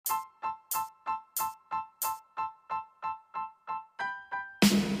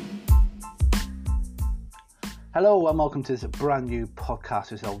Hello and welcome to this brand new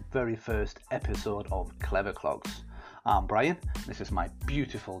podcast. This is our very first episode of Clever Clogs. I'm Brian. This is my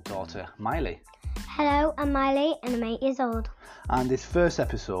beautiful daughter, Miley. Hello, I'm Miley and I'm 8 years old. And this first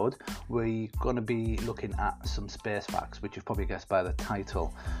episode, we're going to be looking at some space facts, which you've probably guessed by the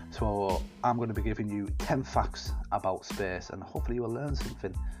title. So I'm going to be giving you 10 facts about space and hopefully you will learn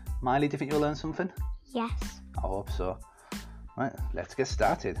something. Miley, do you think you'll learn something? Yes. I hope so. Right, let's get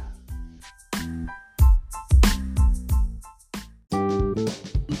started.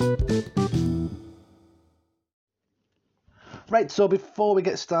 Right, so before we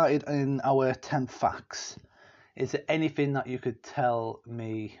get started in our 10 facts, is there anything that you could tell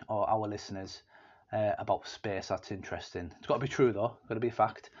me or our listeners about space that's interesting? It's got to be true though, got to be a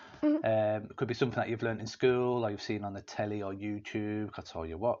fact. It could be something that you've learned in school or you've seen on the telly or YouTube, that's all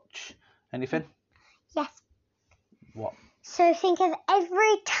you watch. Anything? Yes. What? So think of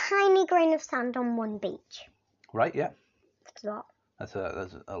every tiny grain of sand on one beach. Right, yeah. That's a lot. That's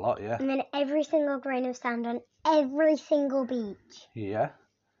a lot, yeah. And then every single grain of sand on every single beach. Yeah.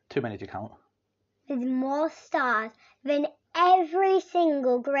 Too many to count. There's more stars than every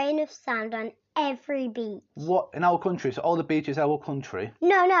single grain of sand on every beach. What? In our country? So all the beaches in our country?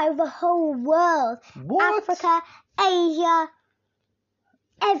 No, the whole world. What? Africa, Asia,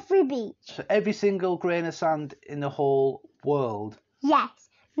 every beach. So every single grain of sand in the whole world? Yes,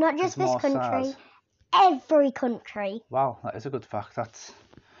 not just There's this more country. stars. Every country. Wow, that is a good fact. That's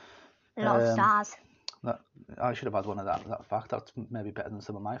A lot of stars. I should have had one of that fact. That's maybe better than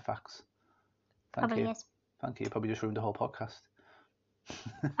some of my facts. Thank Probably you. is. Thank you. Probably just ruined the whole podcast.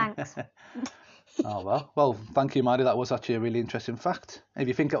 Thanks. Oh, well, thank you, Miley. That was actually a really interesting fact. If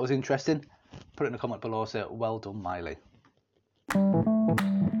you think that was interesting, put it in the comment below. Say, well done, Miley.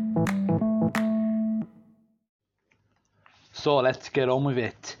 So let's get on with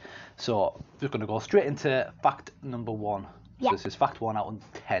it. So we're going to go straight into fact number 1. Yeah. So this is fact 1 out of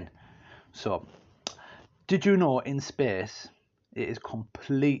 10. So, did you know in space it is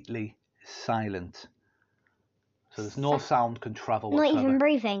completely silent? So there's no sound can travel Not whatsoever. even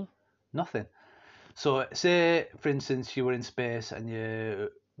breathing. Nothing. So say, for instance, you were in space and you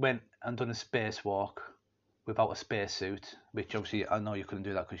went and done a spacewalk without a spacesuit, which obviously I know you couldn't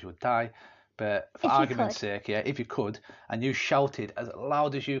do that because you would die. But for If you argument's could. sake, yeah, if you could, and you shouted as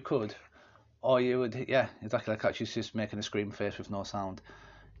loud as you could, or you would, yeah, exactly like that, she's just making a scream face with no sound,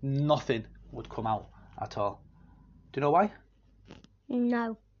 nothing would come out at all. Do you know why?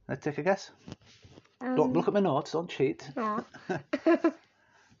 No. Let's take a guess. Don't look at my notes, don't cheat. Aw.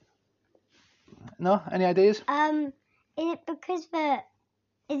 No? Any ideas? Is it because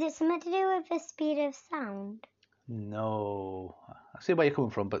is it something to do with the speed of sound? No. I see where you're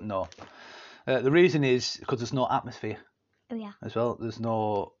coming from, but no. The reason is because there's no atmosphere Oh yeah. as well. There's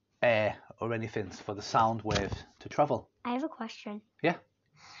no air or anything for the sound wave to travel. I have a question. Yeah.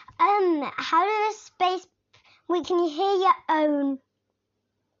 How does space? Wait, can you hear your own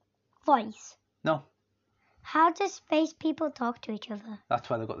voice? No. How do space people talk to each other? That's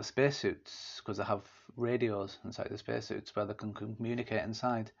why they've got the spacesuits, because they have radios inside the spacesuits where they can communicate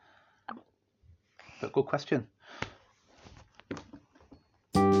inside. But good question.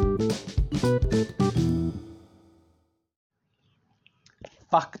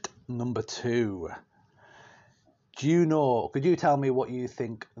 Fact number 2. Could you tell me what you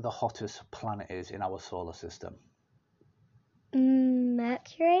think the hottest planet is in our solar system?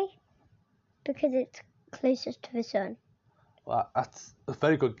 Mercury, because it's closest to the sun. Well, that's a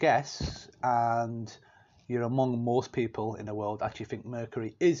very good guess, and you're among most people in the world actually think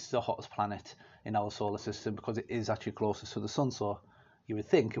Mercury is the hottest planet in our solar system because it is actually closest to the sun, so you would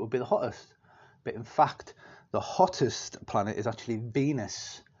think it would be the hottest. But in fact, the hottest planet is actually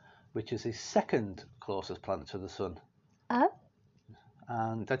Venus, which is the second closest planet to the sun. Oh?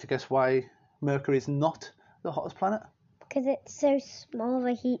 And did you guess why Mercury is not the hottest planet? Because it's so small,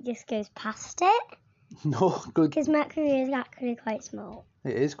 the heat just goes past it. No, good. Because Mercury is actually quite small.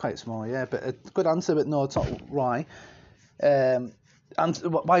 It is quite small, yeah, but a good answer, but no, it's not why. And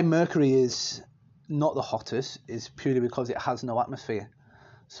why Mercury is not the hottest is purely because it has no atmosphere.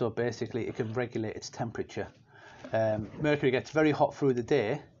 So basically, it can regulate its temperature. Mercury gets very hot through the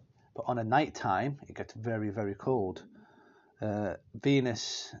day, but on a night time, it gets very, very cold.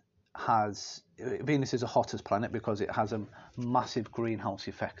 Venus is the hottest planet because it has a massive greenhouse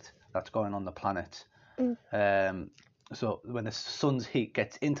effect that's going on the planet. So when the sun's heat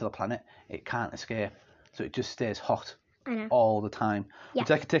gets into the planet, it can't escape. So it just stays hot all the time. Yeah. Would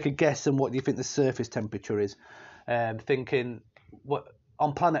you like to take a guess on what you think the surface temperature is? Thinking what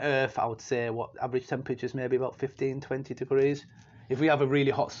on planet Earth, I would say what average temperature is maybe about 15, 20 degrees. If we have a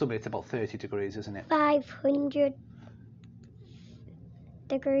really hot summer, it's about 30 degrees, isn't it? 500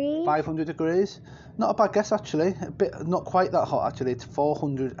 degrees. 500 degrees? Not a bad guess, actually. A bit, not quite that hot, actually. It's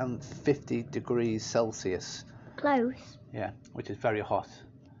 450 degrees Celsius. Close. Yeah, which is very hot.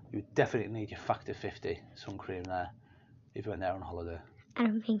 You definitely need your factor 50 sun cream there if you went there on holiday. I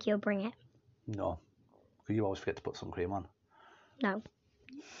don't think you'll bring it. No, because you always forget to put sun cream on. No.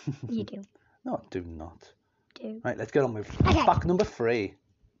 You do. No, I do not. Do. Right, let's get on with Okay. fact number 3.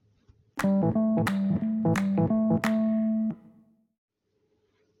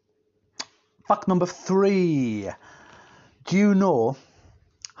 Fact number 3. Do you know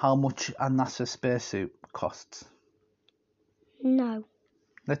how much a NASA spacesuit costs? No.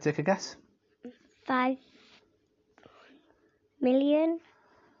 Let's take a guess. 5 million?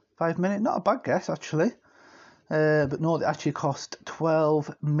 5 million? Not a bad guess, actually. But no, they actually cost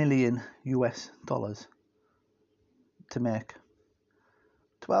 12 million US dollars to make.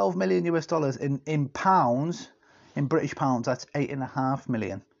 12 million US dollars in pounds, in British pounds, that's 8.5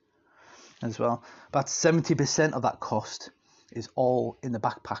 million as well. But 70% of that cost is all in the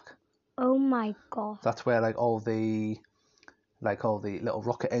backpack. Oh my god. That's where all the little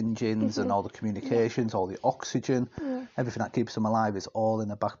rocket engines and all the communications, all the oxygen, everything that keeps them alive is all in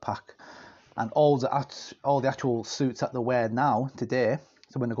the backpack. And all the actual suits that they wear now, today,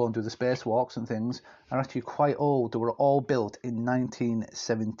 so when they go and do the spacewalks and things, are actually quite old. They were all built in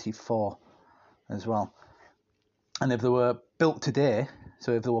 1974 as well. And if they were built today,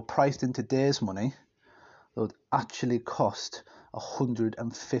 so if they were priced in today's money, they would actually cost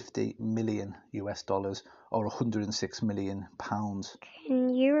 150 million US dollars or 106 million pounds.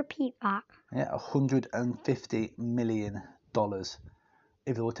 Can you repeat that? Yeah, 150 million dollars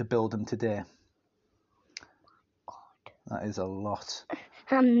if they were to build them today. That is a lot.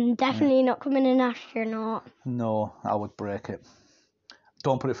 I'm definitely not becoming an astronaut. No, I would break it.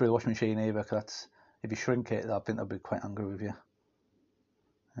 Don't put it through the washing machine either, because if you shrink it, I think they'll be quite angry with you.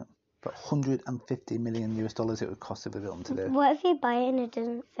 Yeah. But 150 million US dollars it would cost if they built them today. What if you buy it and it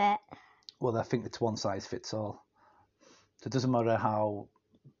doesn't fit? Well, I think it's one size fits all. So it doesn't matter how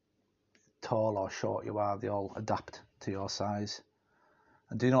tall or short you are, they all adapt to your size.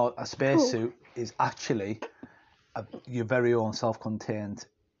 And do you know, a spacesuit is actually your very own self-contained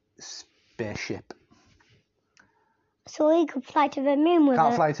spaceship. So we could fly to the moon with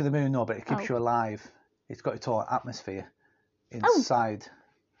Can't it? fly to the moon, no, but it keeps you alive. It's got its own atmosphere inside.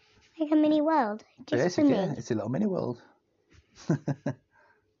 Like a mini world. Just for Basically, me. yeah, it's a little mini world.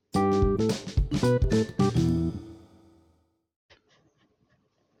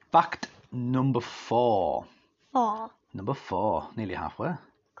 Fact number 4. 4. Number 4, nearly halfway.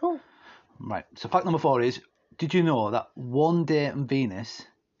 Cool. Right, so fact number 4 is, did you know that one day on Venus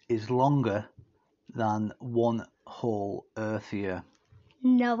is longer than one whole Earth year?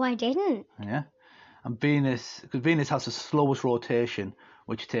 No, I didn't. Yeah. And because Venus has the slowest rotation,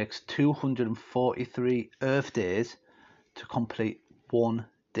 which takes 243 Earth days to complete one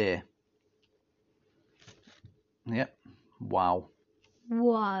day. Yep. Wow.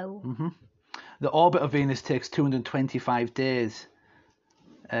 Whoa. The orbit of Venus takes 225 days,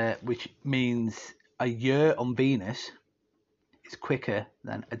 which means a year on Venus is quicker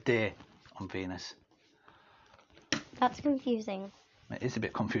than a day on Venus. That's confusing. It is a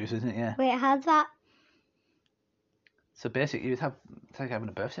bit confusing, isn't it? Yeah. Wait, how's that? So basically, it's like having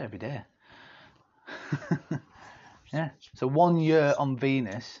a birthday every day. Yeah. So 1 year on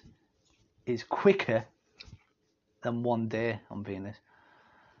Venus is quicker than 1 day on Venus.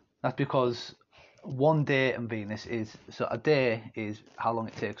 That's because 1 day on Venus so a day is how long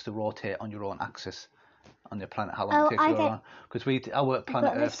it takes to rotate on your own axis on your planet, how long it takes to go around. Because our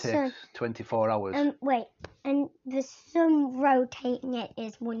planet Earth takes 24 hours. Wait, and the sun rotating it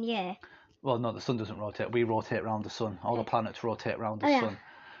is 1 year? Well, no, the sun doesn't rotate. We rotate around the sun. All the planets rotate around the yeah. sun.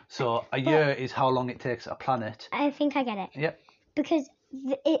 So a year is how long it takes a planet. I think I get it. Yep. Because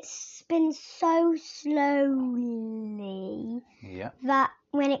it spins so slowly that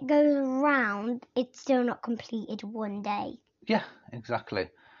when it goes around, it's still not completed 1 day. Yeah, exactly.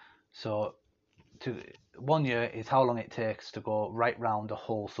 So 1 year is how long it takes to go right round the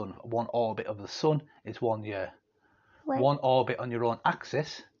whole sun. One orbit of the sun is 1 year. Wait. One orbit on your own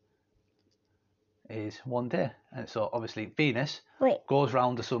axis is 1 day. And so obviously Venus goes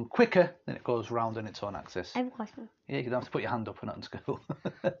round the sun quicker than it goes round on its own axis. I have a question. Yeah, you don't have to put your hand up, we're not in school.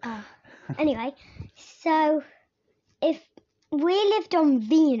 Anyway, so if we lived on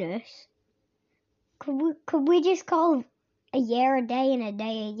Venus, could we just call a year a day and a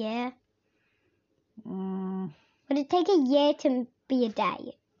day a year? Would it take a year to be a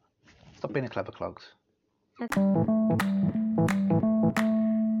day? Stop being a clever clogs.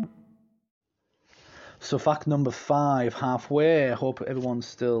 So fact number 5, halfway. I hope everyone's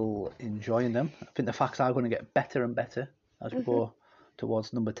still enjoying them. I think the facts are going to get better and better as we go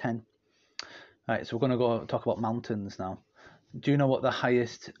towards number 10. Right, so we're going to go talk about mountains now. Do you know what the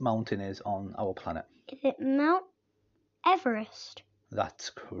highest mountain is on our planet? Is it Mount Everest? That's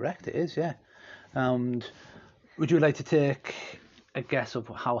correct, it is, yeah. And would you like to take a guess of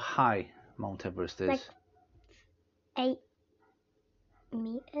how high Mount Everest is? Like 8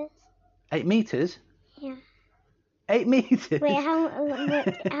 meters? 8 meters? Yeah. 8 meters? Wait, how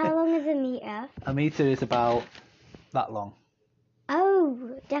long is a meter? A meter is about that long.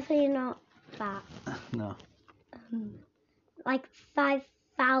 Oh, definitely not that. No. Like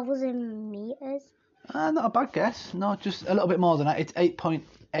 5,000 meters? Not a bad guess. No, just a little bit more than that. It's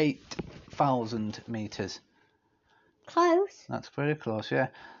 8.8 thousand meters. Close. That's very close, yeah.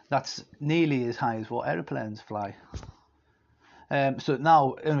 That's nearly as high as what aeroplanes fly. So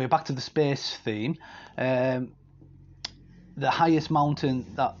now, anyway, back to the space theme. The highest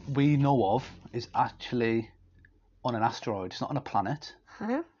mountain that we know of is actually on an asteroid. It's not on a planet.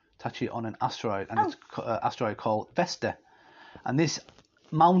 Huh? It's actually on an asteroid, and it's an asteroid called Vesta. And this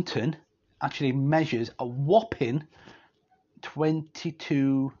mountain actually measures a whopping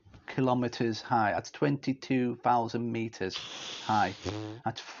 22 kilometers high. That's 22,000 meters high.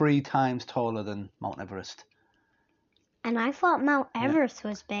 That's 3 times taller than Mount Everest. And I thought Mount Everest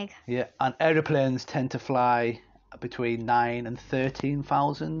was big. Yeah, and aeroplanes tend to fly between 9 and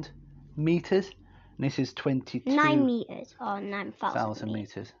 13,000 meters. And this is 22,000 9 meters or 9,000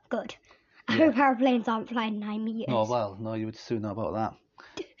 meters. meters. Good. I hope airplanes aren't flying 9 meters. Oh, well, no, you would soon know about that.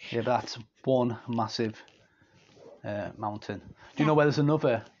 Yeah, that's one massive mountain. Do you know where there's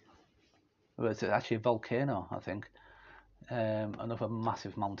another? Well, it's actually a volcano, I think. Another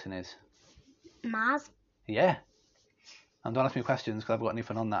massive mountain is. Mars? Yeah. And don't ask me questions because I've got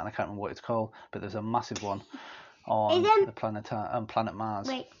anything on that and I can't remember what it's called. But there's a massive one on the planet Mars.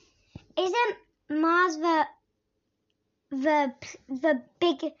 Wait, isn't Mars the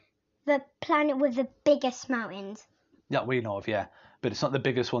planet with the biggest mountains? That we know of, yeah. But it's not the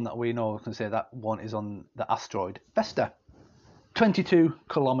biggest one that we know. I can say that one is on the asteroid Vesta. 22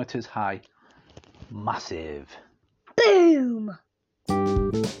 kilometers high. Massive. Boom!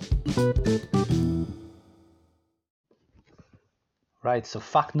 Right, so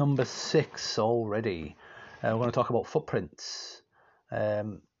fact number 6 already. We're going to talk about footprints.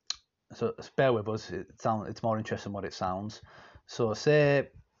 So bear with us. It's more interesting than what it sounds. So say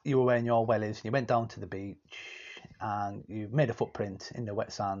you were wearing your wellies and you went down to the beach and you made a footprint in the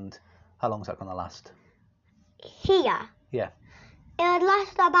wet sand. How long is that going to last? Here. Yeah. It would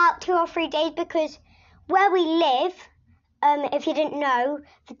last about 2 or 3 days because where we live, if you didn't know,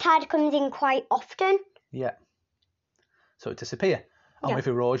 the tide comes in quite often. Yeah. So it disappear. And Yeah. with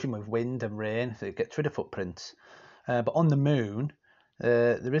erosion, with wind and rain, it gets rid of footprints. But on the moon,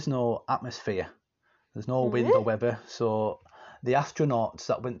 there is no atmosphere. There's no wind or weather. So the astronauts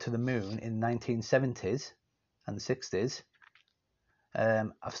that went to the moon in the 1970s and the 60s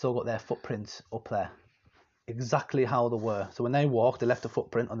have still got their footprints up there. Exactly how they were. So when they walked, they left a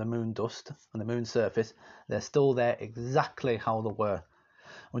footprint on the moon dust, on the moon surface. They're still there exactly how they were.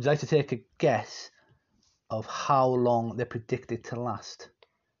 Would you like to take a guess of how long they're predicted to last?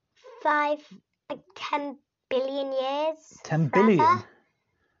 10 billion years. 10 forever. billion?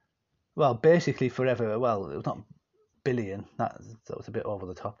 Well, basically forever. Well, it was not billion. That was a bit over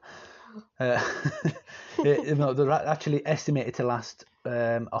the top. No, they're actually estimated to last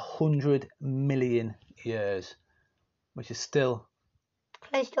 100 million years, which is still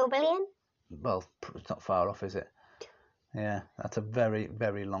Close to a billion. well, it's not far off, is it? Yeah, that's a very,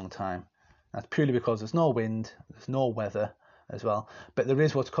 very long time. That's purely because there's no wind, there's no weather as well. But there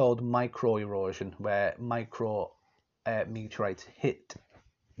is what's called micro-erosion, where micro meteorites hit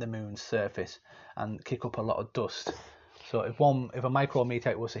the moon's surface and kick up a lot of dust. So if a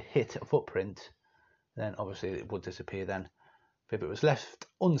micrometeorite was to hit a footprint, then obviously it would disappear then. But if it was left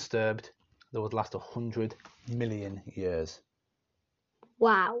undisturbed, they would last 100 million years.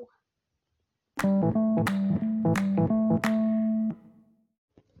 Wow.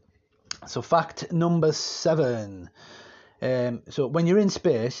 So fact number 7. So when you're in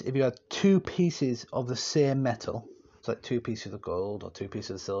space, if you had 2 pieces of the same metal, it's like 2 pieces of gold or 2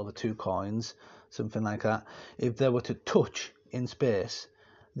 pieces of silver, 2 coins, something like that. If they were to touch in space,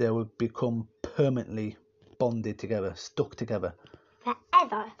 they would become permanently bonded together, stuck together.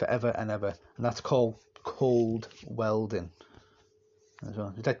 Forever and ever. And that's called cold welding as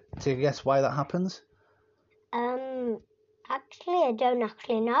well. Would you like to guess why that happens? Actually, I don't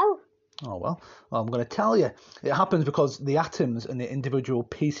actually know. Oh, well, I'm going to tell you. It happens because the atoms and the individual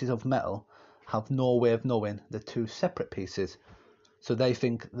pieces of metal have no way of knowing they're two separate pieces. So they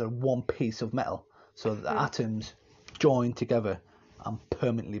think they're one piece of metal. So the atoms join together and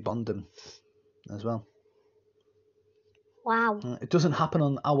permanently bond them as well. Wow. It doesn't happen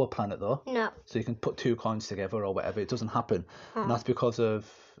on our planet though. No. So you can put two coins together or whatever. It doesn't happen. And that's because of,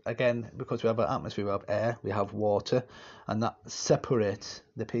 again, because we have an atmosphere, we have air, we have water, and that separates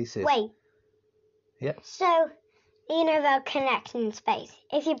the pieces. Wait. Yeah. So, they'll connect in space.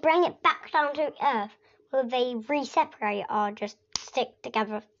 If you bring it back down to Earth, will they re-separate or just stick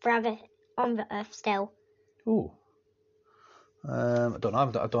together forever on the Earth still? Ooh. I don't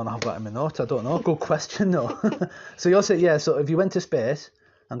know. I don't have that in my notes. I don't know. Good question, though. So you'll say, yeah. So if you went to space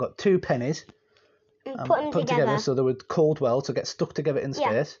and got two pennies And put them together, so they would cold weld to get stuck together in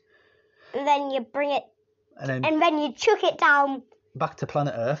space, and then you bring it, and then you chuck it down back to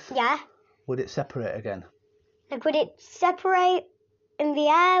planet Earth. Yeah. Would it separate again? Like, would it separate in the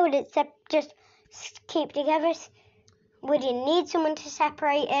air? Would it just keep together? Would you need someone to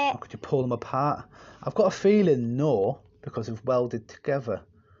separate it? Or could you pull them apart? I've got a feeling no, because they've welded together,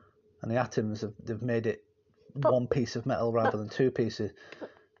 and the atoms they've made it one piece of metal rather than two pieces.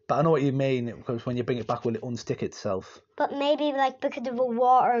 But I know what you mean, because when you bring it back, will it unstick itself? But maybe because of the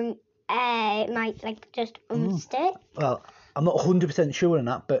water and air, it might just unstick. Well, I'm not 100% sure on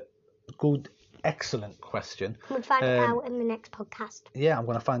that, but good, excellent question. We'll find it out in the next podcast. Yeah, I'm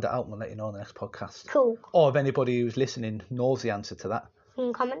going to find it out and let you know in the next podcast. Cool. Or if anybody who's listening knows the answer to that, You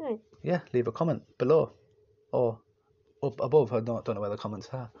can comment. yeah, leave a comment below or up above. I don't know where the comments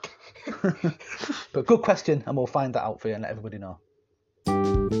are. But good question, and we'll find that out for you and let everybody know.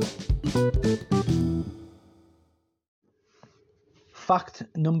 Fact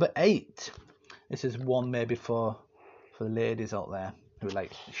number 8. This is one maybe for the ladies out there who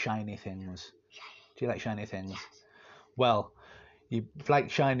like shiny things. Do you like shiny things? Yes. Well, you like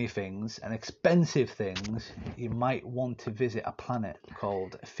shiny things and expensive things, you might want to visit a planet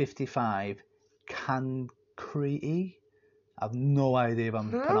called 55 Cancri. I've no idea if I'm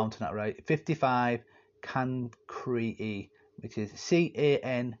pronouncing that right. 55 Cancri, which is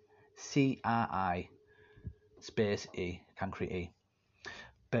Cancri space E, Cancri.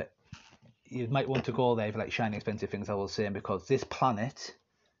 But you might want to go there if you like shiny expensive things, I was saying, because this planet,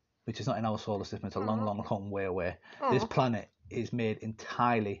 which is not in our solar system, it's a long, long, long way away. This planet is made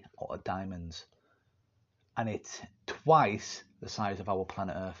entirely out of diamonds, and it's twice the size of our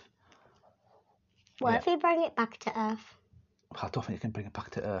planet Earth. What if you bring it back to Earth? I don't think you can bring it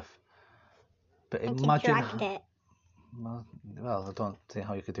back to Earth. But Like imagine. You dragged it. Well, I don't see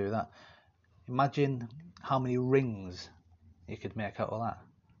how you could do that. Imagine how many rings you could make out of that.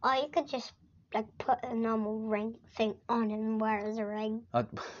 Or you could just put a normal ring thing on and wear as a ring. I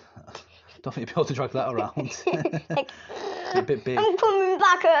don't think you'd be able to drag that around. It's a bit big. I'm coming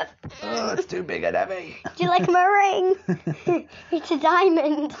back up. Oh, it's too big and heavy. Do you like my ring? It's a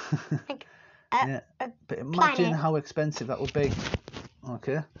diamond. Yeah. But imagine how expensive that would be.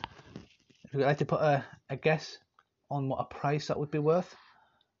 Okay. If you'd like to put a guess on what a price that would be worth.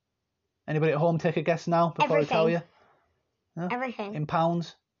 Anybody at home take a guess now before I tell you? No? Everything. In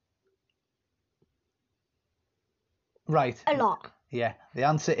pounds? Right. A lot. Yeah. The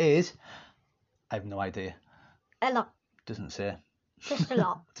answer is, I have no idea. A lot. Doesn't say. Just a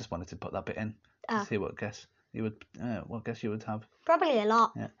lot. Just wanted to put that bit in to see what guess you would have. Probably a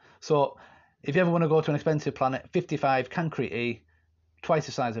lot. Yeah. So if you ever want to go to an expensive planet, 55 Cancri, twice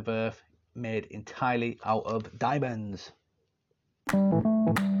the size of Earth, made entirely out of diamonds.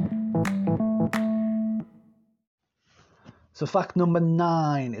 So fact number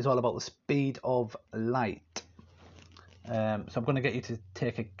 9 is all about the speed of light. So I'm going to get you to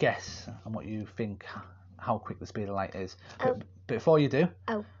take a guess on what you think, how quick the speed of light is. But before you do,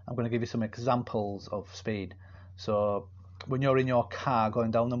 I'm going to give you some examples of speed. So when you're in your car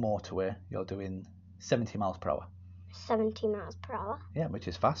going down the motorway, you're doing 70 miles per hour. 70 miles per hour? Yeah, which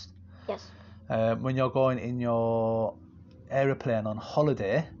is fast. Yes. When you're going in your aeroplane on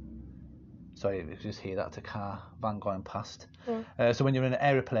holiday, sorry, you just hear that, it's a car van going past. Yeah. So when you're in an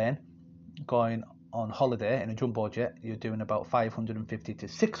aeroplane going on holiday in a jumbo jet, you're doing about 550 to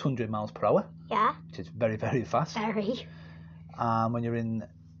 600 miles per hour. Yeah. Which is very, very fast. Very. When you're in,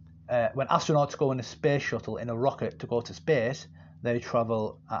 when astronauts go in a space shuttle in a rocket to go to space, they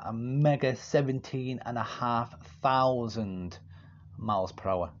travel at a mega 17,500 miles per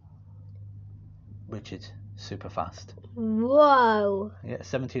hour, which is super fast. Whoa. Yeah,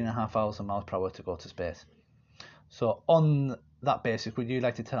 17,500 miles per hour to go to space. So on that basis, would you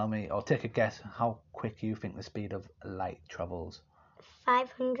like to tell me or take a guess how quick you think the speed of light travels?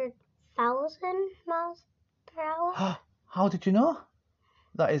 500 miles per hour. How did you know?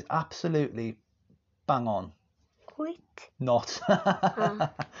 That is absolutely bang on. What? Not.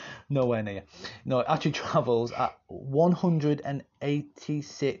 Nowhere near. No, it actually travels at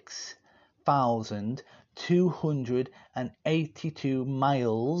 186,282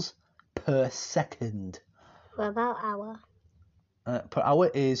 miles per second. What about hour? Per hour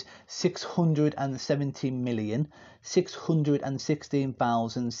is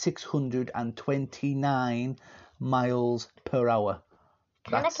 617,616,629 miles per hour.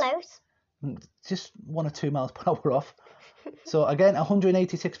 Kind of close. Just 1 or 2 miles per hour off. So again,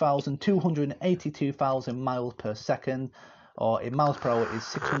 186,282,000 miles per second, or in miles per hour is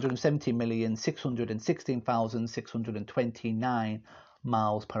 670,616,629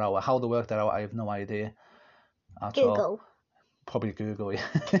 miles per hour. How they work that out, I have no idea at all. Google. Probably Google, yeah.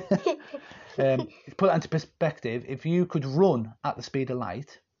 Put that into perspective, if you could run at the speed of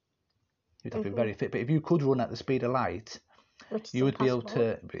light, you'd have to be very fit, but if you could run at the speed of light, you would be able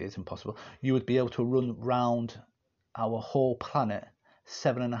to, it is impossible, you would be able to run round our whole planet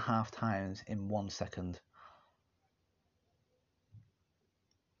 7.5 times in 1 second.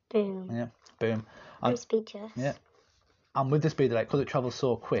 Boom. Yeah, boom. I'm speechless. Yeah. And with the speed of light, because it travels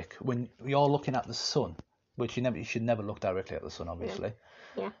so quick, when you're looking at the sun, which you should never look directly at the sun, obviously.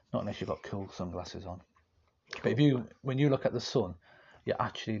 Yeah. Not unless you've got cool sunglasses on. But when you look at the sun, you're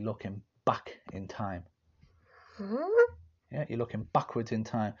actually looking back in time. Huh? Yeah, you're looking backwards in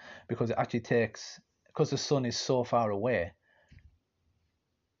time, because it actually takes, because the sun is so far away,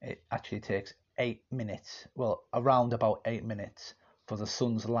 it actually takes 8 minutes, well, around about 8 minutes for the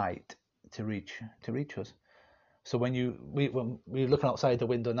sun's light to reach us. So when we're looking outside the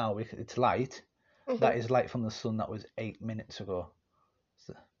window now, it's light. That is light from the sun that was 8 minutes ago.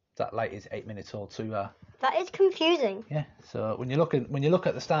 So that light is 8 minutes old. So that is confusing. Yeah. So when you look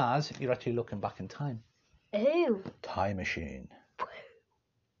at the stars, you're actually looking back in time. Ooh. Time machine.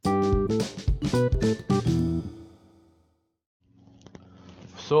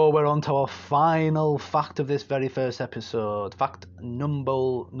 So we're on to our final fact of this very first episode. Fact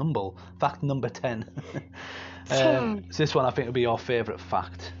number 10. So this one I think will be your favourite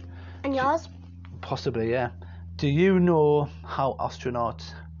fact. And yours? Possibly, yeah. Do you know how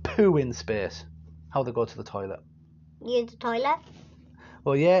astronauts poo in space? How they go to the toilet? Use the toilet?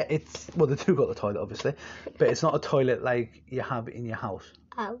 Well, yeah, they do go to the toilet, obviously, but it's not a toilet like you have in your house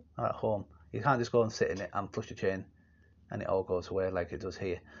or at home. You can't just go and sit in it and flush the chain and it all goes away like it does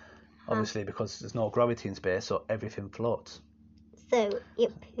here. Obviously, because there's no gravity in space, so everything floats. So your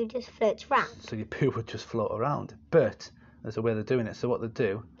poo just floats around? So your poo would just float around. But there's a way they're doing it. So what they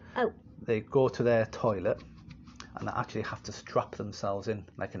do, they go to their toilet and they actually have to strap themselves in,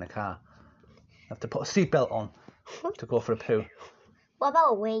 like in a car. They have to put a seatbelt on to go for a poo. What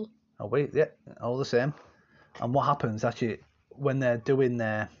about a wee? A wee, yeah, all the same. And what happens actually when they're doing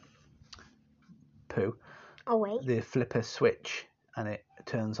their poo, they flip a switch and it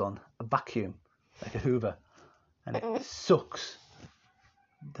turns on a vacuum, like a Hoover, and it sucks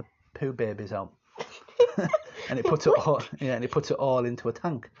the poo babies out. And it puts it all into a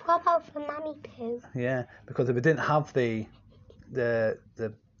tank. What about for mummy poo? Yeah, because if it didn't have the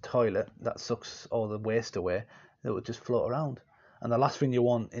toilet that sucks all the waste away, it would just float around. And the last thing you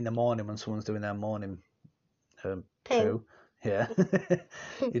want in the morning when someone's doing their morning poo, yeah,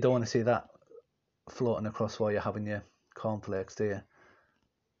 you don't want to see that floating across while you're having your cornflakes, do you?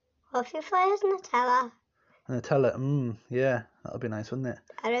 What if you fry as Nutella? Nutella, yeah, that would be nice, wouldn't it?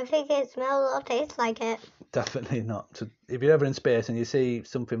 I don't think it smells or tastes like it. Definitely not. So if you're ever in space and you see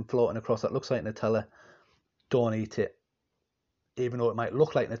something floating across that looks like Nutella, don't eat it. Even though it might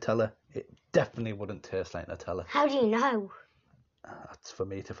look like Nutella, it definitely wouldn't taste like Nutella. How do you know? That's for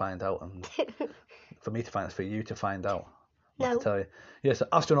me to find out, and for me to find, it's for you to find out. No. I tell you. Yeah, so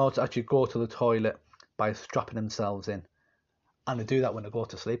astronauts actually go to the toilet by strapping themselves in, and they do that when they go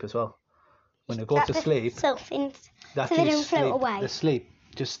to sleep as well. When they go to sleep, so they don't float away. They sleep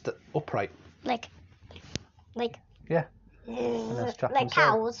just upright. Like. Yeah. Like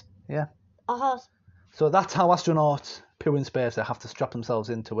cows. Yeah. Or horse. So that's how astronauts poo in space. They have to strap themselves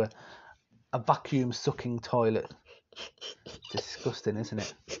into a vacuum sucking toilet. Disgusting, isn't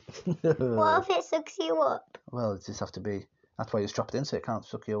it? What if it sucks you up? Well, it just have to be. That's why you're strapped in, so it can't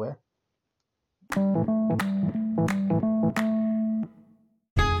suck you away.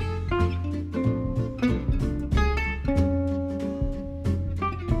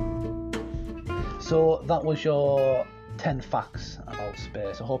 So that was your 10 facts about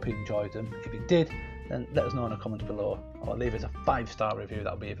space. I hope you enjoyed them. If you did, then let us know in the comments below, or leave us a 5-star review.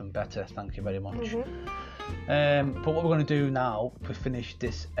 That would be even better. Thank you very much. But what we're going to do now to finish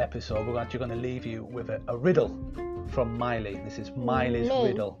this episode, we're actually going to leave you with a riddle from Miley. This is Miley's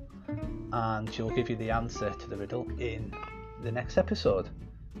riddle, and she'll give you the answer to the riddle in the next episode.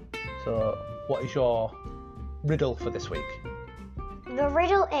 So, what is your riddle for this week? The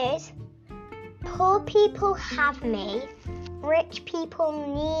riddle is: poor people have me, rich people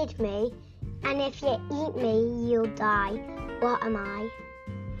need me, and if you eat me, you'll die. What am I?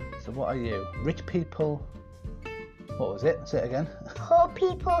 So what are you? Rich people... What was it? Say it again. Poor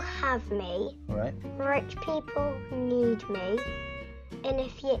people have me, Right. rich people need me, and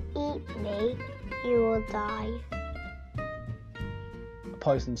if you eat me, you will die. A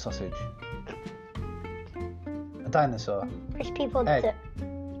poisoned sausage. A dinosaur. Rich people Egg.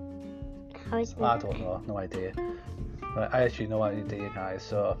 How is it? I don't know. No idea. Right, I actually no idea, guys.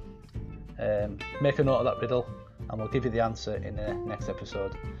 So make a note of that riddle, and we'll give you the answer in the next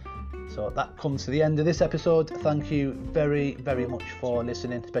episode. So that comes to the end of this episode. Thank you very, very much for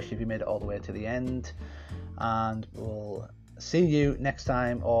listening, especially if you made it all the way to the end. And we'll see you next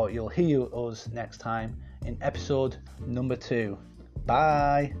time, or you'll hear us next time in episode number 2.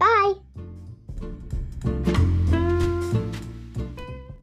 Bye. Bye.